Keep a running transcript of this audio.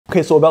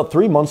Okay, so about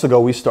 3 months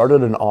ago, we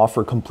started an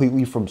offer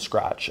completely from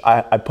scratch.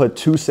 I put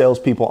 2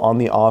 salespeople on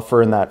the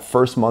offer. In that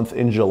first month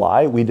in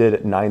July, we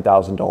did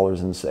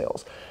 $9,000 in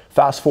sales.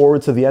 Fast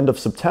forward to the end of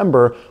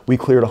September, we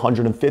cleared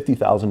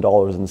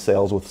 $150,000 in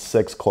sales with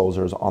 6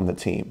 closers on the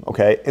team,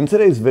 okay? In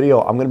today's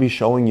video, I'm gonna be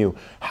showing you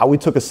how we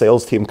took a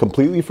sales team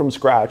completely from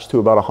scratch to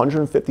about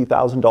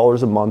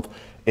 $150,000 a month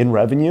in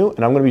revenue,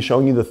 and I'm gonna be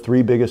showing you the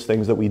 3 biggest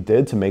things that we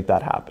did to make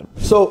that happen.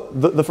 So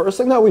the first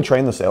thing that we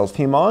trained the sales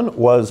team on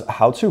was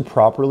how to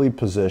properly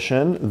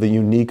position the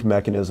unique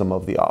mechanism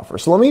of the offer.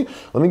 So let me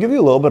give you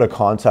a little bit of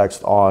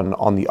context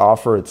on the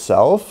offer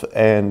itself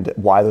and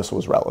why this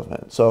was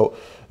relevant. So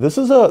this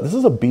is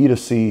a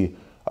B2C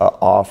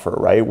offer,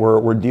 right?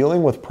 We're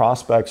dealing with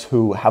prospects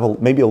who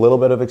have maybe a little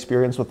bit of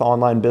experience with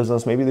online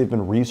business. Maybe they've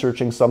been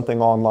researching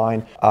something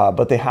online,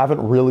 but they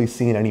haven't really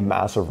seen any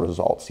massive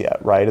results yet,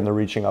 right? And they're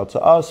reaching out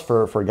to us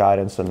for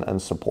guidance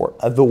and support.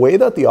 The way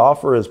that the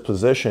offer is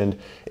positioned,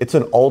 it's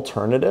an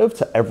alternative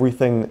to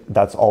everything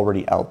that's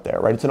already out there,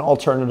 right? It's an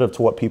alternative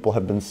to what people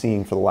have been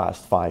seeing for the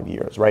last 5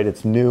 years, right?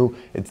 It's new,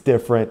 it's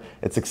different,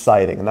 it's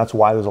exciting, and that's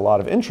why there's a lot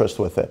of interest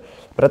with it.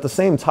 But at the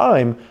same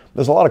time,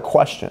 there's a lot of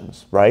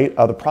questions, right?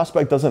 The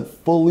prospect doesn't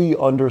fully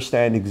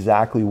understand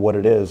exactly what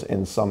it is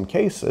in some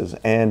cases.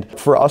 And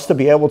for us to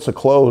be able to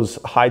close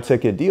high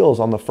ticket deals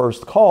on the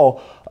first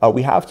call,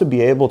 we have to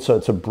be able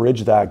to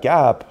bridge that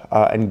gap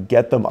and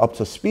get them up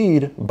to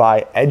speed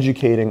by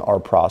educating our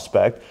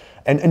prospect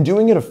and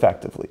doing it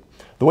effectively.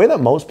 The way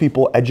that most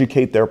people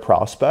educate their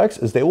prospects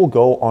is they will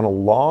go on a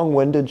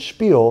long-winded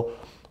spiel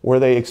where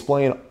they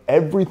explain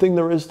everything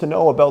there is to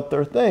know about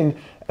their thing,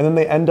 and then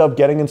they end up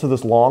getting into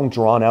this long,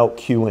 drawn-out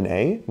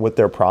Q&A with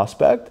their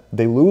prospect.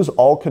 They lose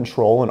all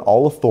control and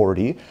all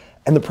authority,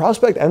 and the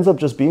prospect ends up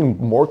just being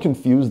more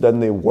confused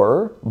than they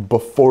were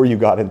before you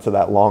got into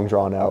that long,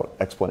 drawn-out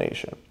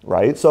explanation,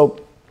 right? So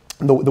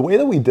the way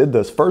that we did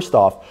this, first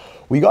off,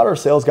 we got our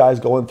sales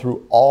guys going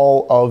through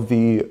all of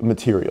the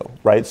material,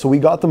 right? So we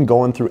got them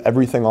going through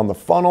everything on the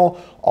funnel,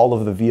 all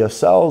of the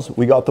VSLs.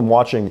 We got them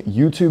watching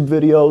YouTube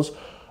videos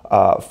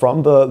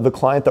from the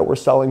client that we're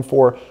selling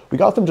for. We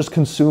got them just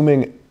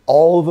consuming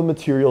all of the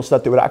material so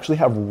that they would actually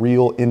have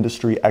real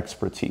industry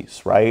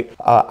expertise, right?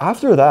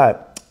 After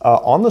that,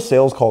 on the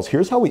sales calls,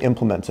 here's how we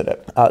implemented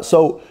it.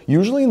 So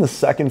usually in the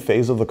second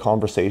phase of the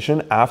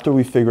conversation, after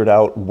we figured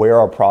out where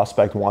our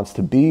prospect wants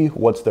to be,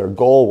 what's their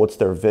goal, what's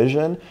their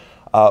vision,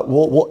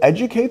 we'll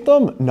educate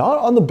them not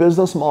on the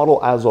business model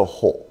as a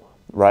whole,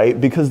 right?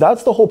 Because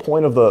that's the whole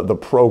point of the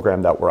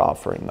program that we're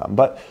offering them.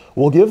 But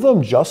we'll give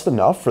them just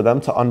enough for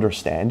them to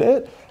understand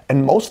it.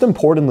 And most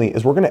importantly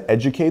is we're gonna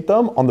educate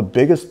them on the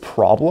biggest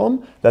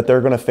problem that they're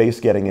gonna face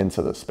getting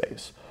into this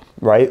space,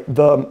 right?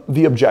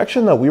 The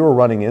objection that we were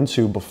running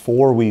into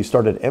before we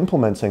started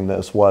implementing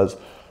this was,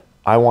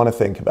 I wanna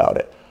think about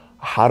it.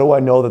 How do I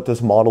know that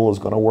this model is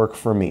gonna work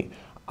for me?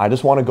 I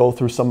just wanna go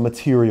through some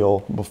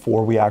material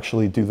before we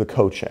actually do the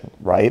coaching,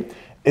 right?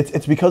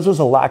 It's because there's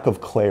a lack of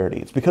clarity.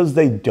 It's because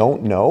they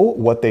don't know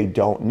what they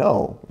don't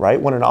know,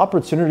 right? When an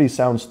opportunity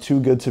sounds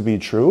too good to be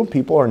true,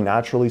 people are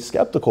naturally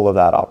skeptical of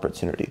that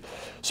opportunity.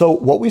 So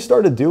what we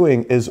started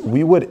doing is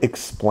we would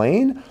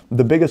explain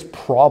the biggest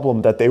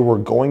problem that they were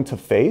going to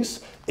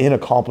face in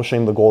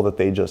accomplishing the goal that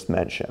they just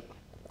mentioned.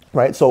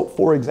 Right? So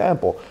for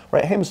example,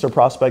 right, hey, Mr.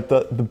 Prospect,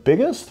 the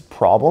biggest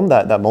problem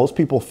that most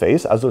people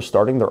face as they're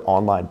starting their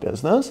online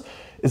business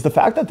is the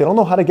fact that they don't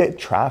know how to get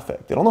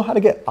traffic. They don't know how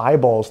to get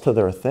eyeballs to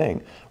their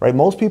thing, right?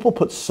 Most people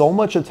put so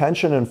much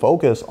attention and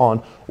focus on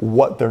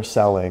what they're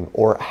selling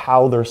or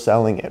how they're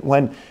selling it,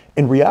 when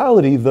in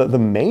reality, the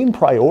main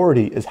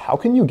priority is how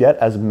can you get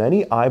as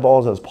many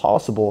eyeballs as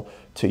possible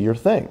to your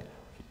thing,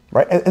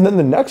 right? And then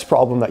the next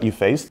problem that you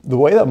face, the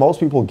way that most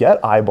people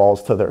get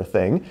eyeballs to their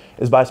thing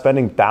is by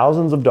spending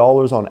thousands of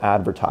dollars on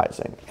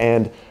advertising.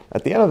 And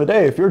at the end of the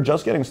day, if you're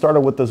just getting started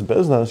with this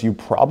business, you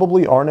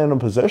probably aren't in a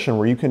position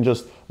where you can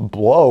just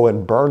blow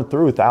and burn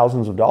through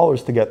thousands of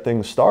dollars to get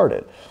things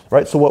started,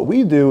 right? So what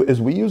we do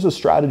is we use a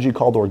strategy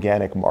called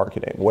organic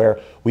marketing, where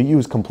we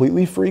use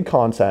completely free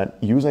content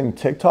using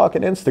TikTok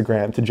and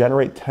Instagram to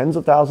generate tens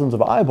of thousands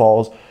of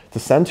eyeballs to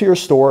send to your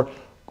store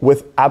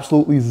with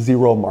absolutely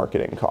zero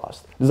marketing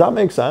cost. Does that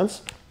make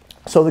sense?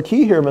 So the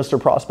key here, Mr.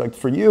 Prospect,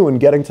 for you in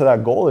getting to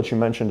that goal that you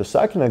mentioned a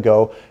second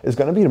ago is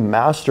going to be to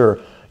master,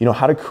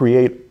 how to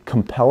create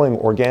compelling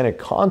organic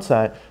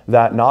content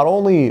that not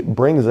only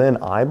brings in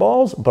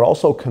eyeballs, but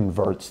also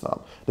converts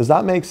them. Does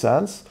that make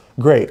sense?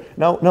 Great.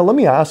 Now let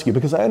me ask you,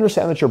 because I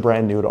understand that you're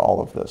brand new to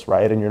all of this,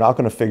 right? And you're not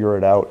going to figure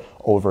it out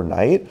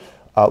overnight.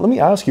 Let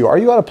me ask you, are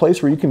you at a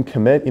place where you can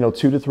commit,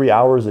 2 to 3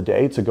 hours a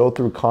day to go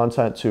through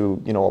content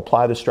to,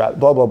 apply the strat,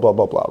 blah, blah, blah,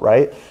 blah, blah,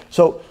 right?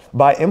 So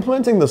by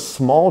implementing the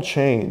small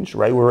change,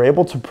 right, we were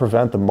able to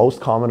prevent the most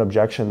common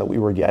objection that we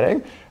were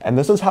getting. And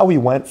this is how we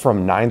went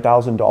from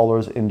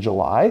 $9,000 in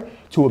July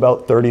to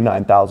about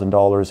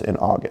 $39,000 in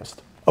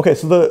August. Okay,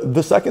 so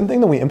the second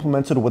thing that we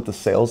implemented with the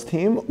sales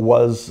team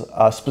was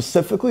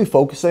specifically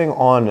focusing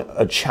on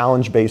a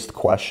challenge-based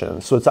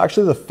question. So it's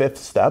actually the 5th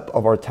step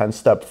of our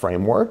 10-step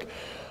framework.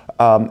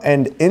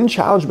 And in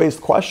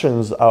challenge-based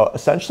questions,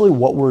 essentially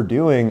what we're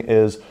doing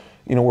is,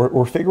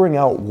 we're figuring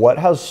out what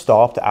has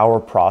stopped our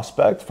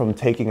prospect from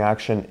taking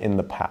action in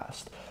the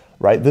past,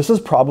 right? This is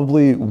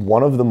probably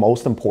one of the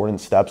most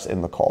important steps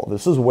in the call.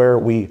 This is where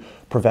we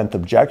prevent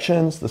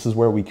objections. This is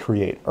where we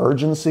create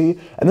urgency.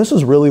 And this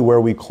is really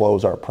where we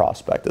close our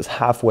prospect, is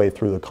halfway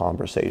through the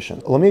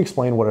conversation. Let me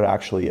explain what it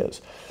actually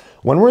is.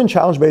 When we're in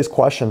challenge-based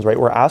questions, right,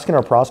 we're asking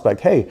our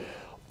prospect, hey,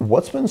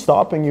 what's been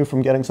stopping you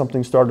from getting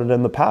something started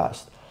in the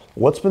past?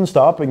 What's been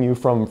stopping you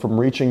from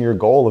reaching your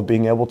goal of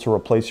being able to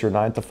replace your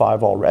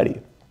 9-to-5 already,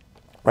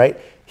 right?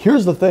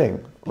 Here's the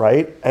thing,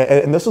 right?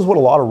 And this is what a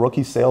lot of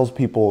rookie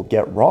salespeople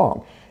get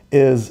wrong,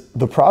 is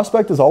the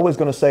prospect is always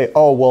going to say,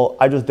 oh, well,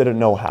 I just didn't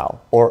know how,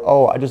 or,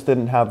 oh, I just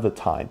didn't have the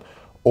time,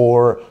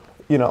 or,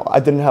 I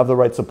didn't have the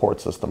right support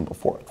system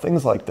before,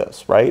 things like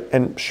this, right?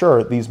 And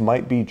sure, these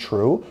might be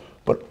true,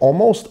 but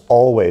almost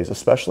always,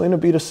 especially in a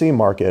B2C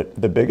market,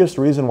 the biggest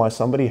reason why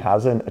somebody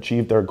hasn't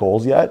achieved their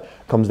goals yet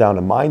comes down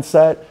to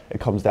mindset,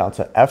 it comes down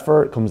to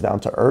effort, it comes down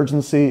to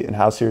urgency and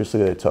how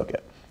seriously they took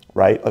it,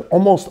 right? Like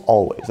almost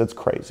always, it's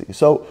crazy.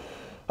 So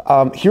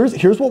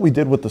here's what we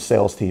did with the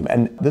sales team.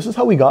 And this is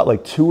how we got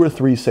like 2 or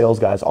 3 sales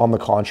guys on the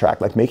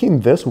contract. Like making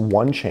this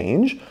one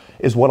change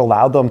is what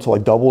allowed them to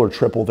like double or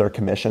triple their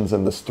commissions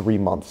in this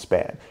 3-month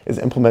span, is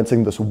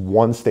implementing this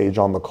one stage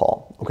on the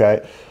call,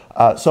 okay?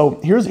 So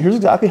here's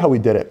exactly how we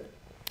did it.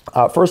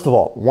 First of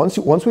all,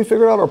 once we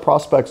figured out our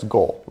prospect's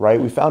goal,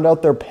 right? We found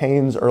out their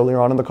pains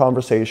earlier on in the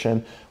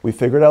conversation. We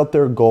figured out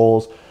their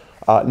goals.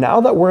 Now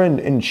that we're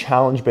in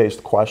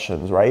challenge-based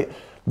questions, right?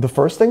 The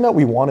first thing that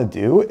we want to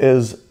do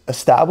is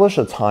establish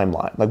a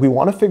timeline. Like we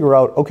want to figure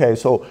out, okay,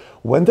 so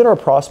when did our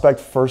prospect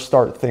first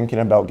start thinking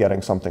about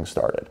getting something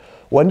started?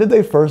 When did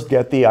they first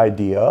get the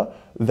idea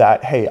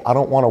that, hey, I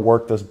don't want to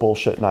work this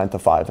bullshit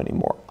 9-to-5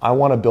 anymore. I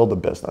want to build a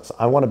business.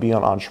 I want to be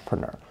an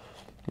entrepreneur,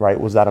 right?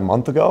 Was that a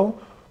month ago?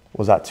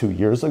 Was that 2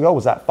 years ago?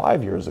 Was that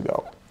 5 years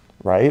ago,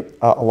 right?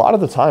 A lot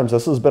of the times,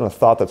 this has been a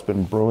thought that's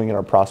been brewing in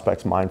our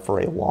prospect's mind for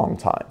a long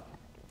time.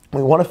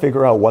 We want to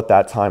figure out what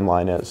that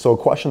timeline is. So a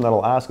question that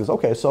I'll ask is,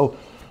 okay, so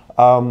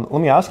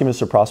let me ask you,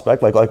 Mr.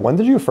 Prospect, like when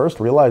did you first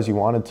realize you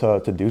wanted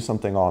to do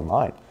something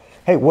online?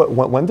 Hey,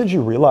 when did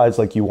you realize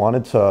like you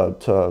wanted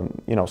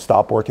to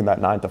stop working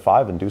that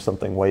 9-to-5 and do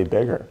something way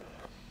bigger,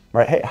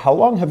 right? Hey, how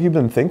long have you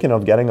been thinking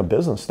of getting a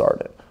business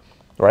started,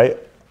 right?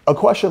 A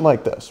question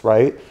like this,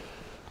 right?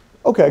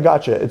 Okay,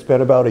 gotcha. It's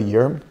been about a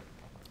year.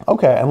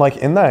 Okay, and like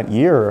in that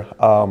year,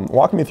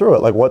 walk me through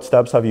it. Like what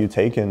steps have you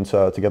taken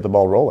to get the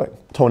ball rolling?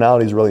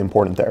 Tonality is really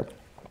important there.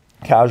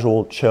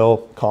 Casual,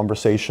 chill,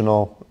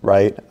 conversational,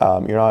 right?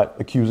 You're not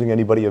accusing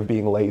anybody of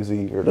being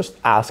lazy. You're just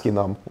asking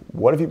them,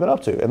 what have you been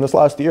up to? In this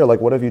last year,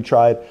 like what have you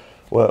tried?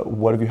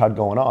 What have you had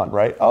going on,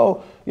 right?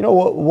 Oh,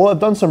 well, I've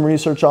done some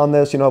research on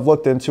this. I've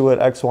looked into it,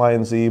 X, Y,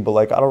 and Z, but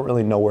like I don't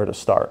really know where to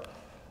start.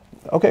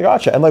 Okay,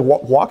 gotcha. And like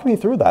walk me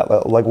through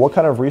that. Like what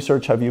kind of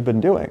research have you been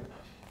doing?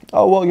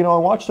 Oh, well, I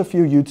watched a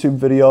few YouTube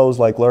videos,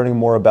 like learning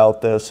more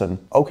about this, and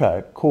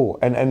okay, cool.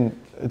 And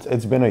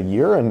it's been a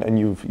year and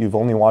you've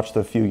only watched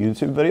a few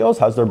YouTube videos.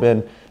 Has there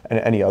been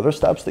any other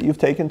steps that you've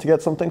taken to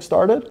get something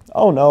started?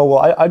 Oh no,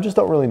 well, I just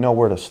don't really know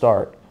where to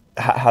start.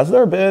 Has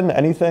there been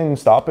anything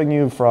stopping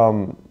you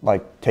from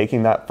like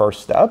taking that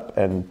first step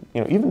and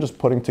even just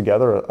putting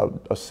together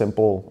a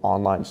simple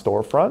online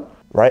storefront,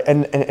 right?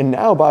 And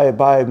now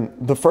by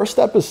the first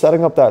step is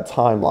setting up that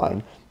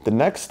timeline. The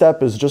next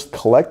step is just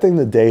collecting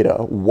the data.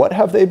 What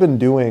have they been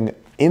doing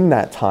in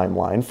that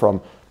timeline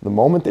from the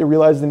moment they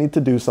realize they need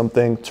to do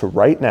something to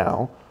right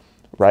now,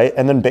 right?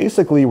 And then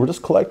basically we're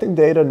just collecting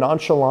data,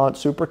 nonchalant,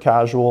 super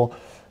casual.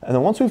 And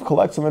then once we've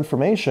collected some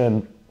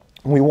information,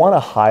 we want to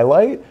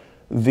highlight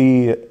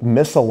the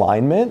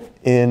misalignment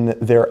in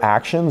their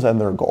actions and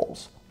their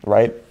goals,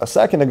 right? A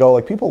second ago,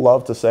 like people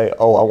love to say,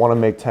 oh, I want to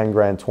make 10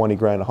 grand, 20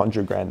 grand,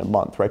 100 grand a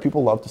month, right?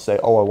 People love to say,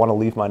 oh, I want to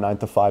leave my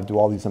 9-to-5, do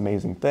all these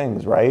amazing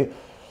things, right?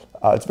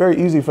 It's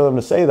very easy for them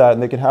to say that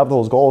and they can have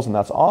those goals and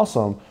that's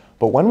awesome.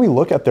 But when we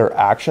look at their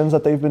actions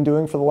that they've been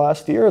doing for the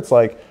last year, it's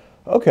like,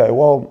 okay,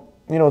 well,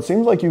 it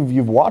seems like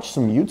you've watched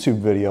some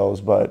YouTube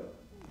videos, but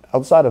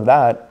outside of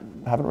that,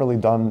 haven't really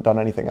done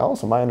anything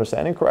else. Am I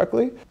understanding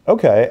correctly?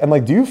 Okay, and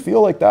like, do you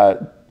feel like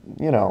that,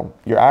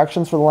 your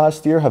actions for the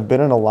last year have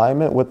been in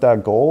alignment with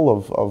that goal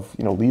of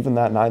leaving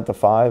that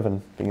 9-to-5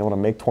 and being able to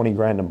make 20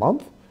 grand a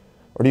month?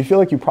 Or do you feel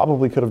like you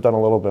probably could have done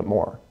a little bit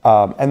more?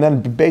 And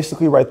then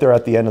basically right there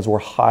at the end is we're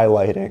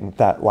highlighting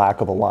that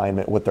lack of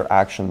alignment with their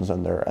actions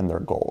and their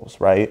goals,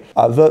 right?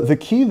 The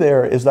key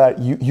there is that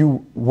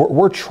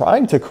we're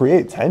trying to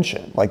create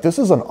tension. Like this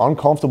is an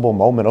uncomfortable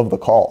moment of the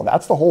call.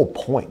 That's the whole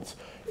point,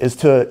 is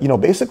to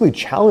basically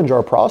challenge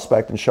our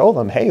prospect and show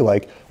them, hey,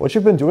 like what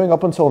you've been doing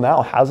up until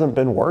now hasn't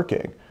been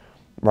working.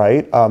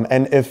 Right?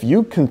 And if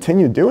you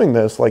continue doing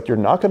this, like you're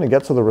not going to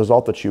get to the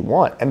result that you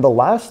want. And the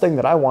last thing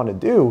that I want to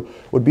do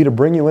would be to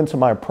bring you into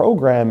my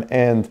program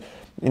and,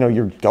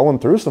 you're going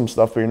through some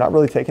stuff, but you're not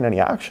really taking any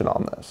action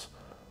on this.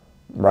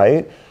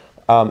 Right?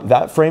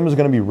 that frame is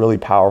going to be really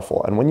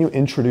powerful. And when you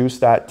introduce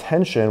that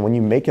tension, when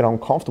you make it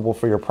uncomfortable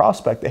for your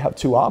prospect, they have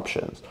two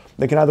options.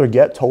 They can either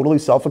get totally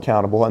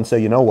self-accountable and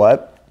say, you know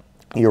what,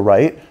 you're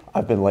right,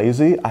 I've been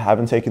lazy, I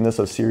haven't taken this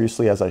as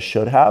seriously as I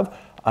should have,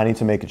 I need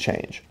to make a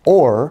change.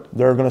 Or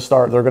they're going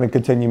to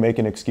continue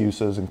making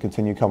excuses and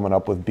continue coming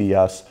up with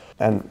BS.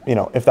 And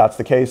if that's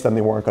the case, then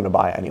they weren't going to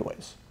buy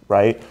anyways,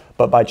 right?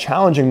 But by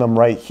challenging them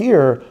right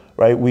here,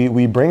 right,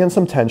 we bring in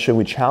some tension,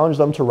 we challenge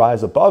them to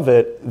rise above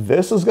it.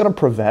 This is going to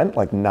prevent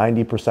like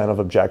 90% of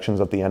objections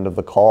at the end of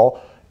the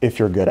call if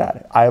you're good at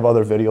it. I have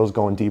other videos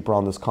going deeper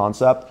on this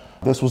concept.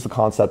 This was the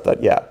concept that,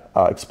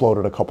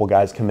 exploded a couple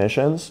guys'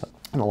 commissions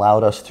and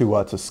allowed us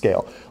to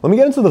scale. Let me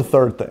get into the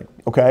third thing,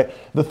 okay?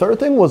 The third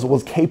thing was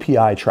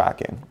KPI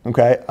tracking,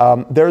 okay?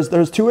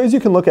 There's two ways you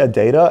can look at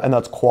data, and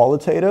that's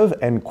qualitative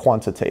and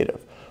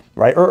quantitative,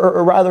 right?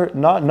 Or rather,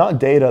 not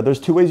data. There's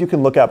two ways you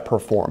can look at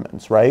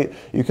performance, right?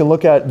 You can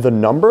look at the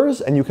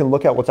numbers, and you can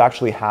look at what's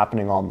actually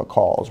happening on the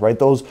calls, right?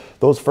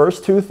 Those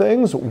first two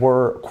things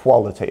were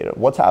qualitative.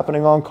 What's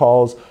happening on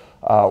calls?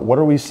 What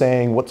are we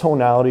saying? What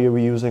tonality are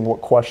we using? What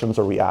questions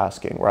are we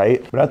asking,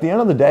 right? But at the end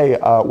of the day,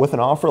 with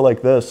an offer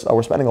like this,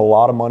 we're spending a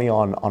lot of money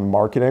on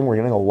marketing. We're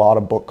getting a lot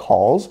of book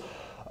calls.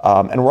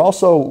 And we're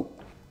also,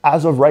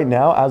 as of right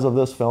now, as of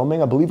this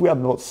filming, I believe we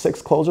have about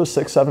 7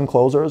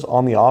 closers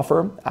on the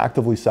offer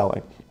actively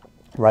selling,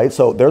 right?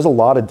 So there's a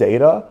lot of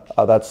data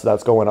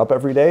that's going up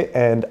every day,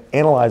 and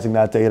analyzing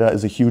that data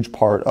is a huge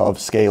part of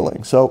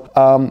scaling. So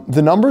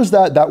the numbers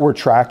that we're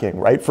tracking,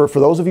 right? For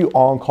those of you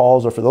on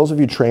calls or for those of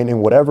you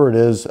training, whatever it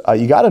is,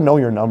 you got to know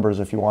your numbers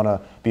if you want to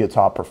be a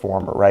top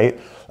performer, right?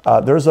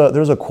 There's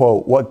a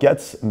quote: "What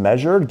gets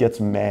measured gets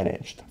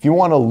managed." If you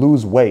want to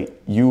lose weight,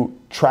 you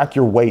track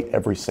your weight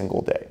every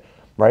single day,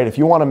 right? If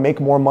you want to make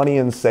more money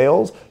in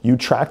sales, you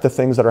track the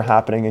things that are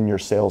happening in your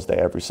sales day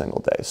every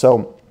single day.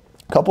 So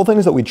a couple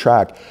things that we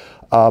track.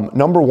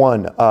 Number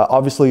one,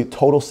 obviously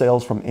total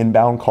sales from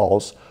inbound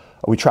calls.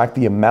 We track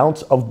the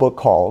amount of book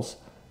calls.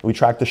 We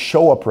track the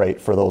show up rate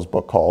for those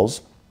book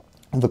calls,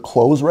 the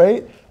close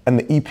rate, and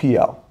the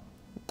EPL.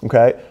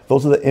 Okay,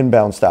 those are the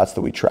inbound stats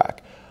that we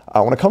track.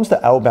 When it comes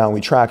to outbound,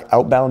 we track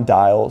outbound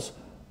dials,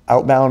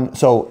 outbound.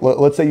 So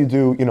let's say you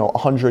do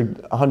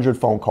 100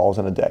 phone calls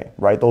in a day,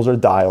 right? Those are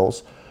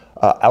dials.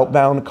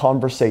 Outbound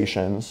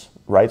conversations,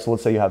 right? So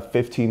let's say you have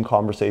 15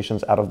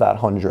 conversations out of that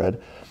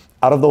 100.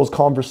 Out of those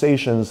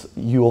conversations,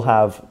 you'll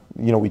have,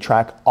 we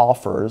track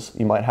offers.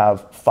 You might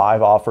have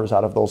 5 offers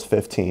out of those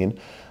 15.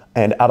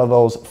 And out of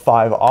those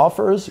 5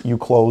 offers, you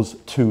close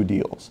 2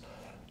 deals,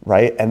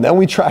 right? And then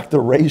we track the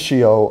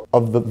ratio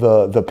of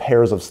the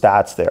pairs of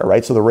stats there,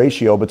 right? So the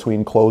ratio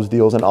between closed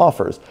deals and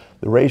offers,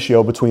 the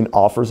ratio between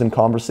offers and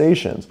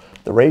conversations,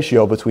 the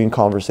ratio between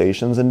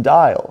conversations and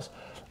dials,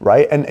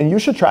 right? And you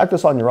should track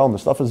this on your own. The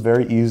stuff is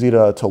very easy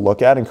to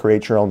look at and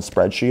create your own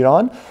spreadsheet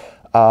on.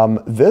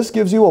 This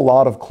gives you a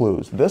lot of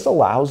clues. This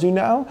allows you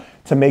now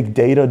to make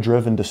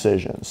data-driven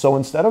decisions. So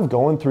instead of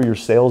going through your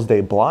sales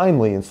day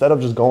blindly, instead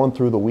of just going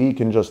through the week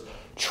and just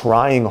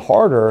trying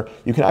harder,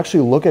 you can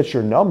actually look at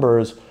your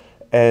numbers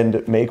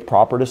and make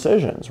proper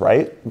decisions,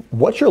 right?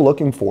 What you're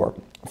looking for.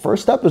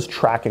 First step is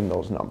tracking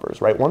those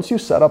numbers, right? Once you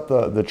set up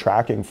the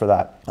tracking for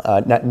that,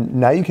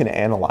 now you can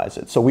analyze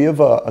it. So we have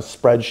a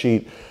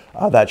spreadsheet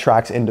that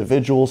tracks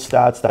individual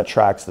stats, that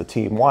tracks the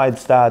team-wide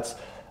stats,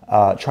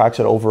 tracks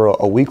it over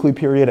a weekly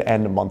period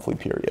and a monthly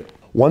period.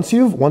 Once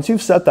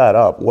you've set that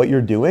up, what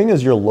you're doing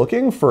is you're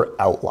looking for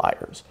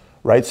outliers,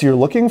 right? So you're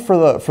looking for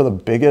the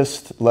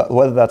biggest,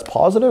 whether that's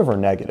positive or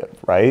negative,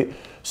 right?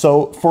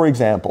 So for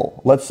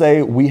example, let's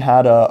say we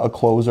had a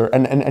closer,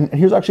 and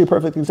here's actually a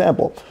perfect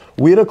example.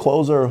 We had a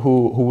closer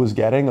who was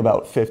getting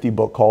about 50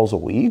 book calls a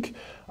week,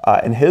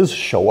 and his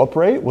show up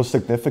rate was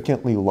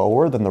significantly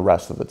lower than the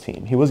rest of the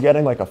team. He was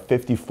getting like a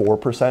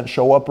 54%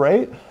 show up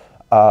rate.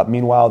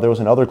 Meanwhile, there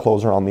was another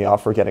closer on the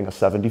offer getting a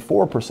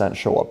 74%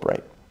 show up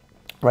rate,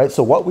 right?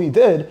 So what we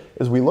did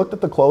is we looked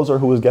at the closer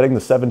who was getting the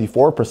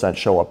 74%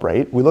 show up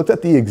rate. We looked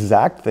at the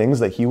exact things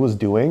that he was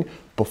doing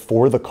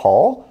before the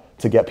call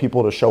to get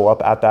people to show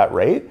up at that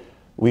rate.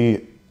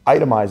 We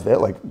itemized it,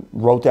 like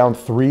wrote down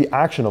 3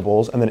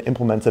 actionables and then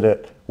implemented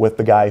it with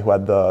the guy who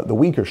had the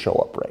weaker show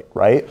up rate,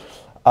 right?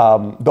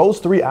 Those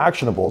 3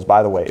 actionables,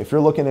 by the way, if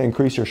you're looking to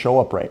increase your show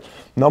up rate,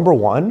 number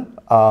one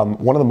of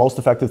the most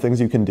effective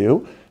things you can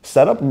do,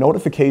 set up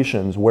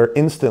notifications where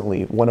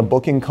instantly when a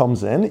booking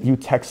comes in, you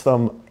text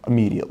them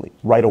immediately,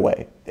 right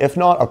away. If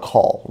not, a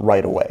call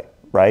right away,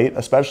 right?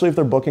 Especially if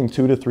they're booking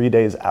 2 to 3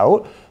 days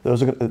out,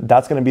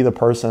 that's going to be the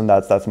person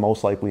that's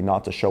most likely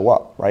not to show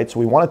up, right? So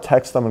we want to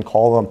text them and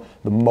call them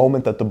the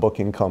moment that the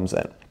booking comes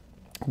in.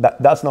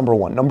 That's number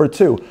one. Number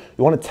two,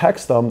 you want to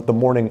text them the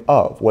morning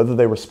of, whether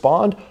they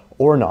respond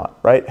or not,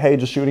 right? Hey,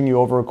 just shooting you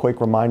over a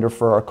quick reminder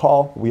for our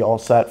call. We all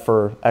set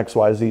for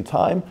XYZ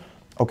time.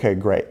 Okay,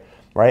 great,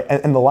 right?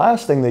 And the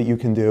last thing that you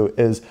can do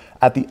is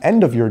at the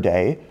end of your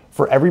day,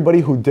 for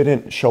everybody who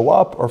didn't show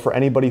up or for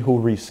anybody who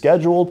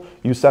rescheduled,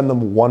 you send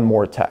them one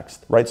more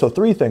text, right? So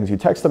 3 things. You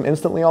text them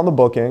instantly on the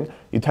booking,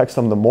 you text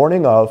them the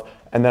morning of,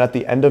 And then at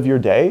the end of your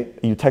day,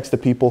 you text the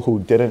people who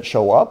didn't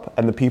show up,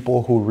 and the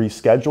people who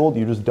rescheduled,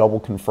 you just double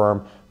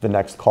confirm the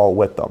next call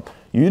with them.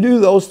 You do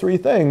those 3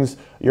 things,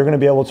 you're gonna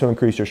be able to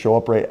increase your show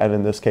up rate, and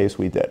in this case,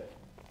 we did.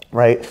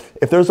 Right?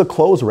 If there's a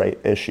close rate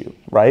issue,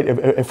 right?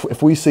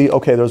 If we see,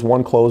 okay, there's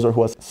one closer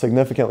who has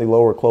significantly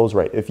lower close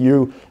rate. If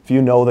you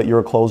know that you're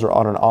a closer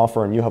on an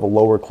offer and you have a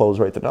lower close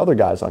rate than other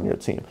guys on your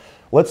team,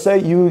 let's say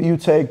you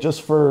take,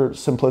 just for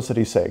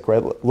simplicity's sake,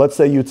 right? Let's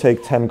say you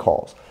take 10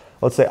 calls.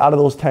 Let's say out of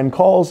those 10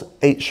 calls,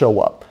 8 show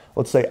up.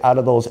 Let's say out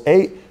of those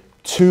 8,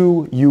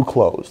 2 you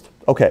closed.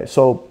 Okay,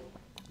 so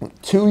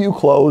 2 you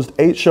closed,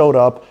 8 showed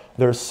up.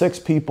 There's 6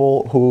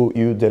 people who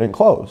you didn't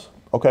close.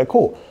 Okay,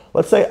 cool.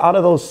 Let's say out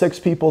of those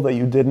 6 people that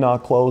you did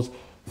not close,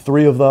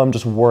 3 of them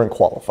just weren't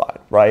qualified,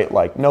 right?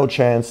 Like no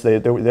chance, they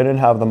didn't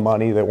have the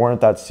money, they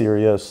weren't that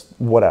serious,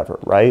 whatever,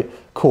 right?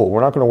 Cool, we're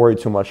not gonna worry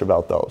too much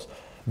about those.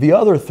 The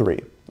other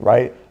 3,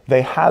 right?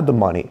 They had the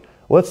money.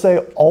 Let's say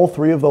all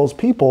 3 of those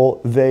people,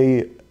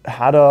 they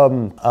had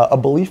a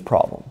belief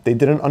problem. They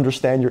didn't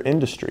understand your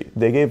industry.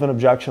 They gave an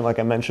objection, like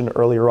I mentioned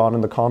earlier on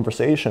in the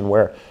conversation,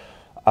 where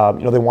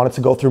they wanted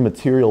to go through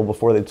material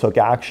before they took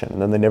action,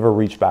 and then they never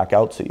reached back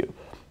out to you,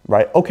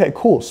 right? Okay,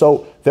 cool.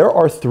 So there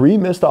are 3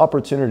 missed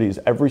opportunities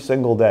every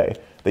single day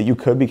that you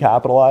could be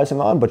capitalizing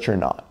on, but you're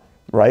not,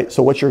 right?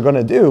 So what you're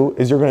gonna do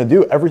is you're gonna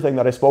do everything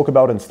that I spoke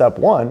about in step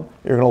 1.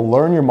 You're gonna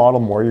learn your model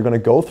more. You're gonna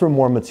go through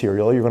more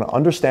material. You're gonna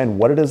understand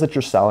what it is that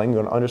you're selling.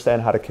 You're gonna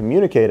understand how to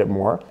communicate it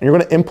more. And you're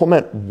gonna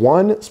implement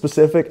one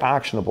specific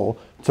actionable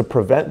to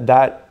prevent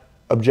that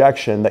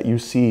objection that you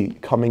see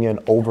coming in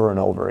over and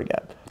over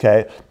again.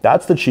 Okay,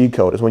 that's the cheat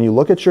code. Is when you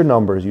look at your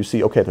numbers, you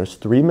see, okay, there's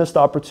 3 missed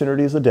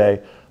opportunities a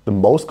day. The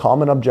most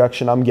common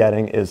objection I'm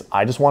getting is,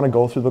 I just want to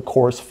go through the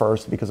course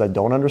first because I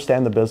don't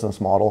understand the business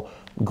model.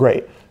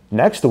 Great.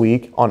 Next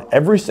week, on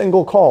every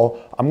single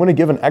call, I'm going to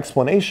give an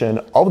explanation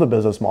of the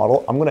business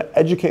model. I'm going to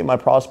educate my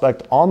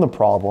prospect on the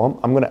problem.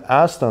 I'm going to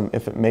ask them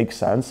if it makes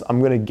sense. I'm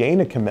going to gain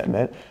a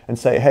commitment and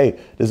say, hey,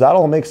 does that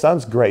all make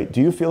sense? Great.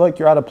 Do you feel like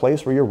you're at a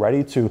place where you're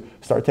ready to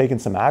start taking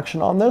some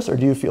action on this? Or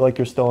do you feel like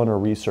you're still in a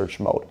research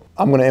mode?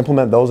 I'm going to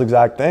implement those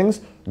exact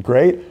things.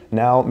 Great.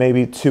 Now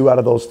maybe 2 out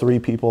of those 3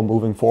 people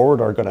moving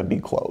forward are going to be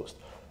closed,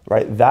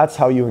 right? That's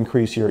how you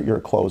increase your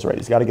close rate.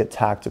 You got to get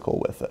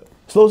tactical with it.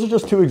 So those are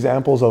just 2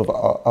 examples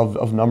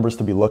of numbers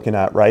to be looking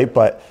at, right?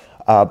 But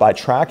by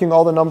tracking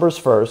all the numbers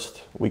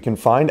first, we can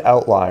find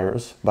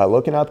outliers. By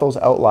looking at those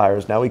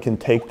outliers, now we can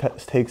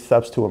take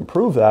steps to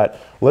improve that.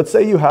 Let's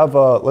say you have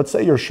let's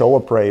say your show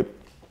up rate,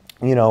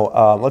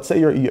 let's say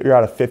you're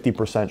at a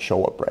 50%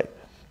 show up rate.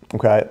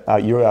 Okay,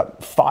 you're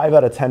at 5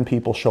 out of 10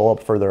 people show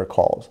up for their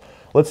calls.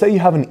 Let's say you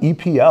have an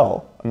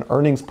EPL, an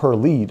earnings per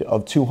lead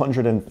of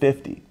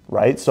 250,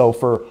 right? So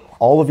for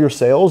all of your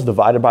sales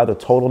divided by the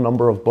total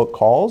number of book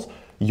calls,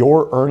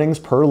 your earnings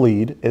per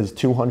lead is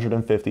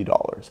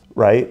 $250,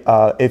 right?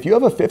 If you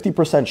have a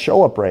 50%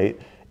 show up rate,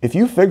 if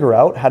you figure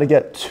out how to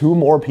get 2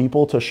 more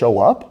people to show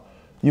up,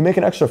 you make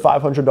an extra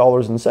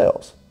 $500 in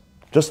sales,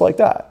 just like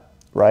that,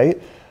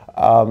 right?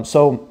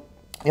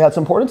 Yeah, it's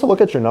important to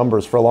look at your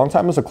numbers. For a long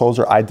time as a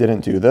closer, I didn't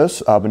do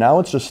this, but now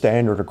it's just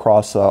standard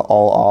across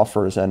all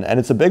offers. And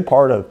it's a big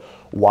part of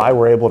why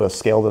we're able to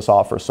scale this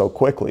offer so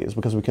quickly, is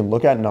because we can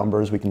look at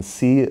numbers, we can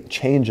see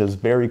changes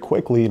very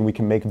quickly, and we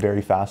can make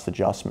very fast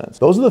adjustments.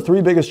 Those are the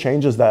 3 biggest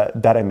changes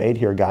that I made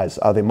here, guys.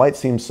 They might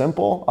seem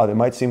simple, they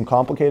might seem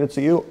complicated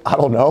to you. I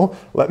don't know.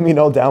 Let me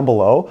know down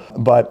below.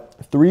 But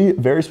 3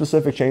 very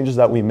specific changes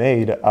that we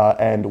made,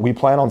 and we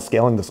plan on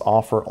scaling this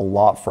offer a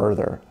lot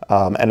further.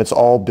 And it's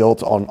all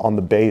built on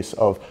the base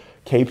of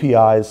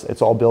KPIs.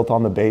 It's all built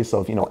on the base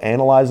of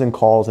analyzing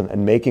calls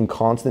and making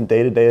constant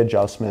day-to-day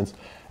adjustments.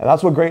 And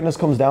that's what greatness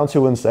comes down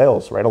to in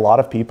sales, right? A lot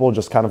of people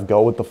just kind of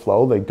go with the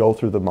flow. They go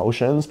through the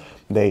motions.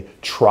 They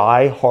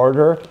try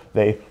harder.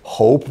 They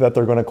hope that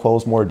they're going to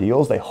close more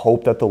deals. They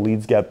hope that the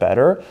leads get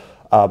better.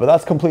 But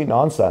that's complete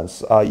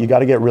nonsense. You got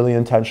to get really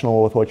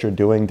intentional with what you're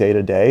doing day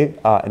to day.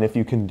 And if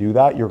you can do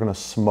that, you're going to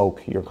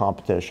smoke your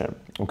competition.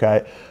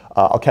 Okay.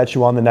 I'll catch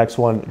you on the next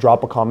one.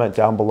 Drop a comment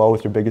down below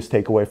with your biggest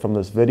takeaway from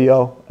this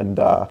video, and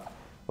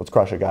let's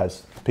crush it,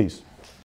 guys. Peace.